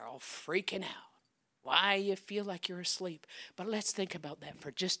they're all freaking out. Why you feel like you're asleep. But let's think about that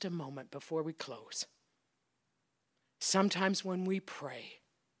for just a moment before we close. Sometimes when we pray,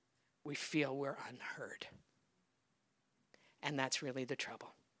 we feel we're unheard. And that's really the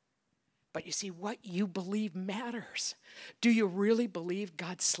trouble. But you see, what you believe matters. Do you really believe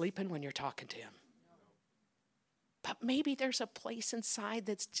God's sleeping when you're talking to him? But maybe there's a place inside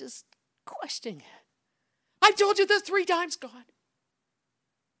that's just questioning it. I've told you this 3 times, God.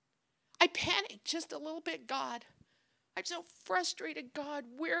 I panicked just a little bit, God. I'm so frustrated, God.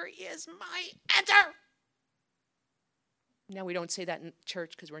 Where is my answer? Now, we don't say that in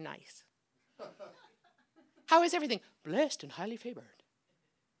church because we're nice. How is everything? Blessed and highly favored.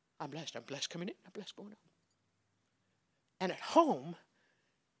 I'm blessed coming in, I'm blessed going out. And at home,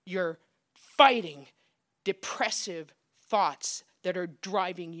 you're fighting depressive thoughts that are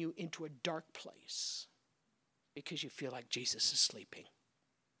driving you into a dark place because you feel like Jesus is sleeping.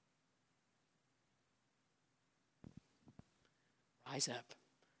 Rise up.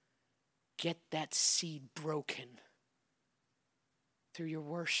 Get that seed broken through your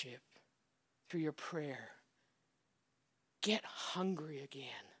worship, through your prayer. Get hungry again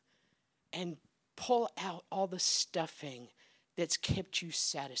and pull out all the stuffing that's kept you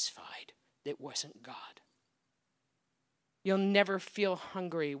satisfied that wasn't God. You'll never feel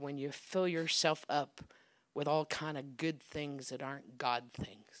hungry when you fill yourself up with all kind of good things that aren't God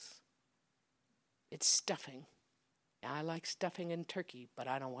things. It's stuffing. I like stuffing in turkey, but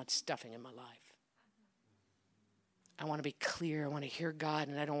I don't want stuffing in my life. I want to be clear. I want to hear God,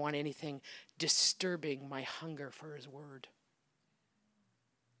 and I don't want anything disturbing my hunger for his word.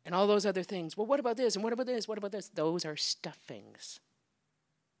 And all those other things. Well, what about this? And what about this? What about this? Those are stuffings.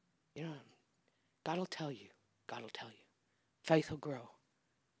 You know, God will tell you. God will tell you. Faith will grow.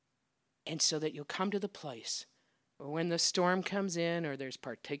 And so that you'll come to the place where when the storm comes in or there's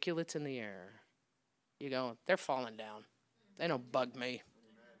particulates in the air, you go, they're falling down. They don't bug me.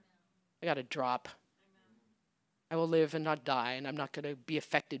 I got to drop. I will live and not die, and I'm not going to be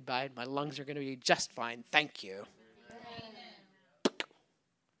affected by it. My lungs are going to be just fine. Thank you. Amen.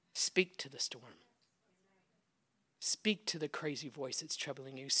 Speak to the storm. Speak to the crazy voice that's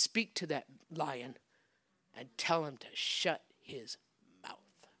troubling you. Speak to that lion and tell him to shut his mouth.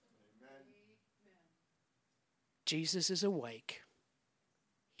 Amen. Jesus is awake.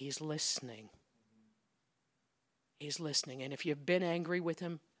 He's listening. He's listening. And if you've been angry with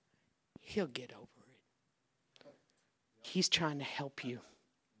him, he'll get over it. He's trying to help you.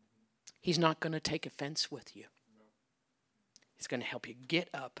 He's not going to take offense with you. He's going to help you get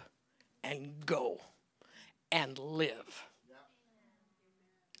up and go and live.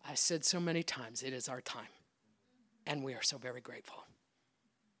 I said so many times, it is our time. And we are so very grateful.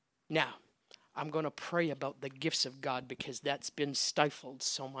 Now, I'm going to pray about the gifts of God because that's been stifled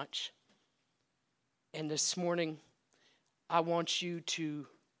so much. And this morning, I want you to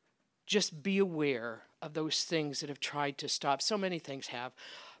just be aware of those things that have tried to stop. So many things have.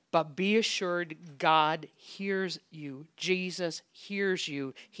 But be assured God hears you. Jesus hears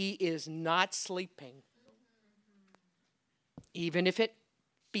you. He is not sleeping. Even if it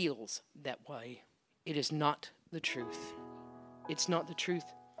feels that way, it is not the truth. It's not the truth.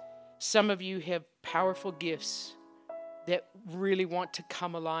 Some of you have powerful gifts that really want to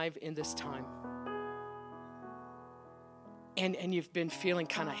come alive in this time. And you've been feeling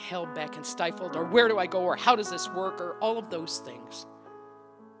kind of held back and stifled, or where do I go, or how does this work, or all of those things.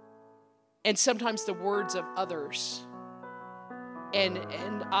 And sometimes the words of others. And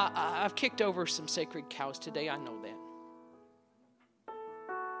I've kicked over some sacred cows today, I know that.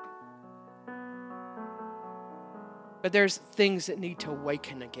 But there's things that need to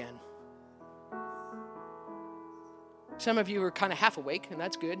awaken again. Some of you are kind of half awake, and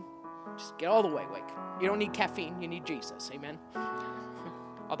that's good. Just get all the way awake. You don't need caffeine, you need Jesus. Amen.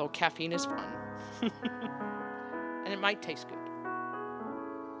 Although caffeine is fun. And it might taste good.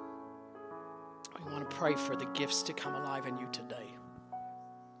 We want to pray for the gifts to come alive in you today.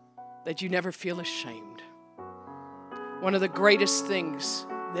 That you never feel ashamed. One of the greatest things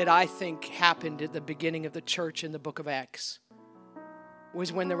that I think happened at the beginning of the church in the book of Acts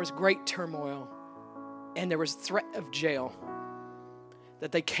was when there was great turmoil and there was threat of jail,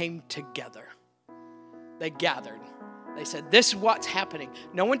 that they came together. They gathered. They said, this is what's happening.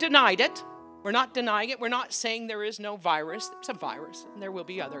 No one denied it. We're not denying it. We're not saying there is no virus. There's a virus, and there will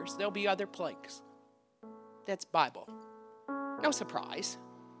be others. There'll be other plagues. That's Bible. No surprise.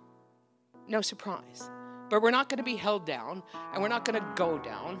 No surprise. But we're not going to be held down, and we're not going to go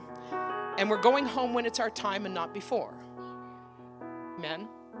down. And we're going home when it's our time and not before. Amen?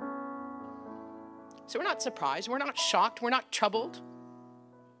 So we're not surprised. We're not shocked. We're not troubled.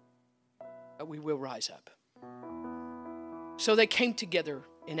 But we will rise up. So they came together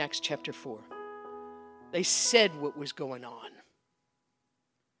in Acts chapter 4. They said what was going on.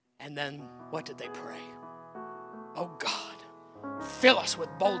 And then what did they pray? Oh God, fill us with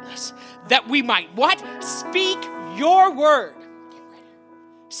boldness that we might what? Speak your word. Get ready.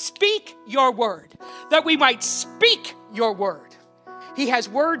 Speak your word. That we might speak your word. He has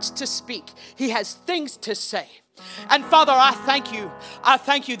words to speak. He has things to say. And Father, I thank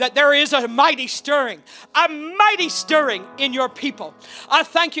you that there is a mighty stirring in your people. I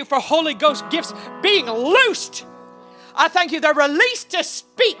thank you for Holy Ghost gifts being loosed. I thank you they're released to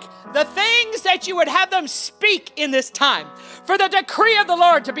speak the things that you would have them speak in this time. For the decree of the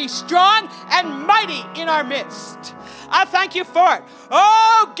Lord to be strong and mighty in our midst. I thank you for it.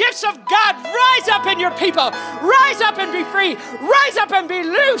 Oh, gifts of God, rise up in your people. Rise up and be free. Rise up and be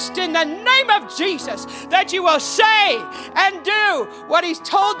loosed in the name of Jesus, that you will say and do what he's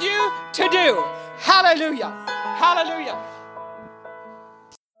told you to do. Hallelujah. Hallelujah.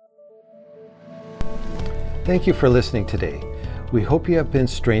 Thank you for listening today. We hope you have been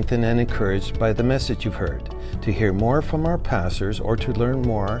strengthened and encouraged by the message you've heard. To hear more from our pastors or to learn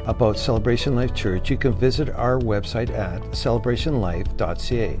more about Celebration Life Church, you can visit our website at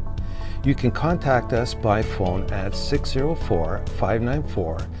celebrationlife.ca. You can contact us by phone at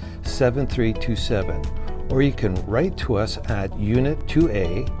 604-594-7327, or you can write to us at Unit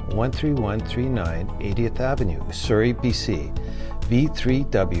 2A, 13139 80th Avenue, Surrey, BC,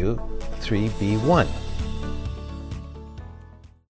 B3W3B1.